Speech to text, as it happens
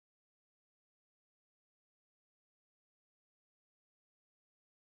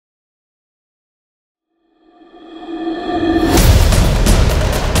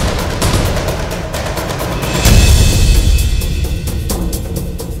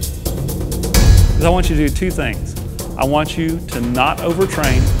is I want you to do two things. I want you to not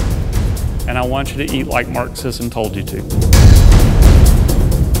overtrain, and I want you to eat like Mark Sisson told you to.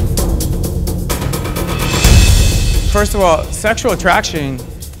 First of all, sexual attraction,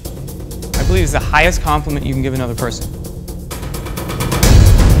 I believe, is the highest compliment you can give another person.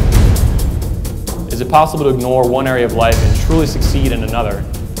 Is it possible to ignore one area of life and truly succeed in another?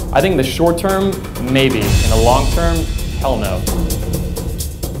 I think in the short term, maybe. In the long term, hell no.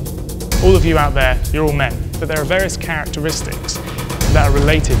 All of you out there, you're all men, but there are various characteristics that are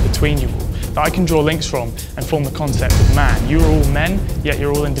related between you all that I can draw links from and form the concept of man. You are all men, yet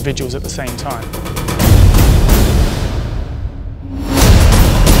you're all individuals at the same time.